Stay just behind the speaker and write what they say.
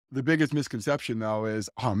The biggest misconception though is,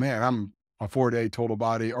 oh man, I'm a 4-day total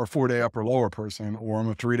body or 4-day upper lower person, or I'm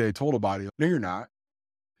a 3-day total body. No, you're not.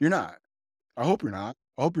 You're not. I hope you're not.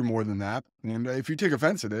 I hope you're more than that. And if you take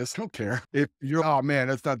offense to this, I don't care. If you're, oh man,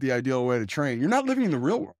 that's not the ideal way to train. You're not living in the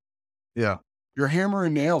real world. Yeah. You're hammer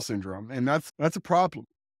and nail syndrome. And that's a problem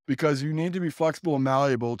because you need to be flexible and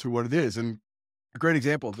malleable to what it is. And a great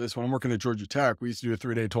example of this, when I'm working at Georgia Tech, we used to do a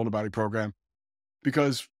 3-day total body program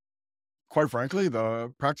because quite frankly,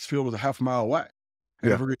 the practice field was a half a mile away.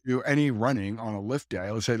 And if Yeah. we're going to do any running on a lift day,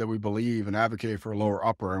 let's say that we believe and advocate for a lower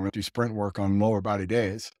upper and we do sprint work on lower body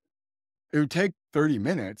days, it would take 30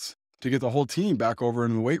 minutes to get the whole team back over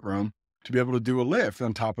in the weight room to be able to do a lift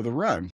on top of the run.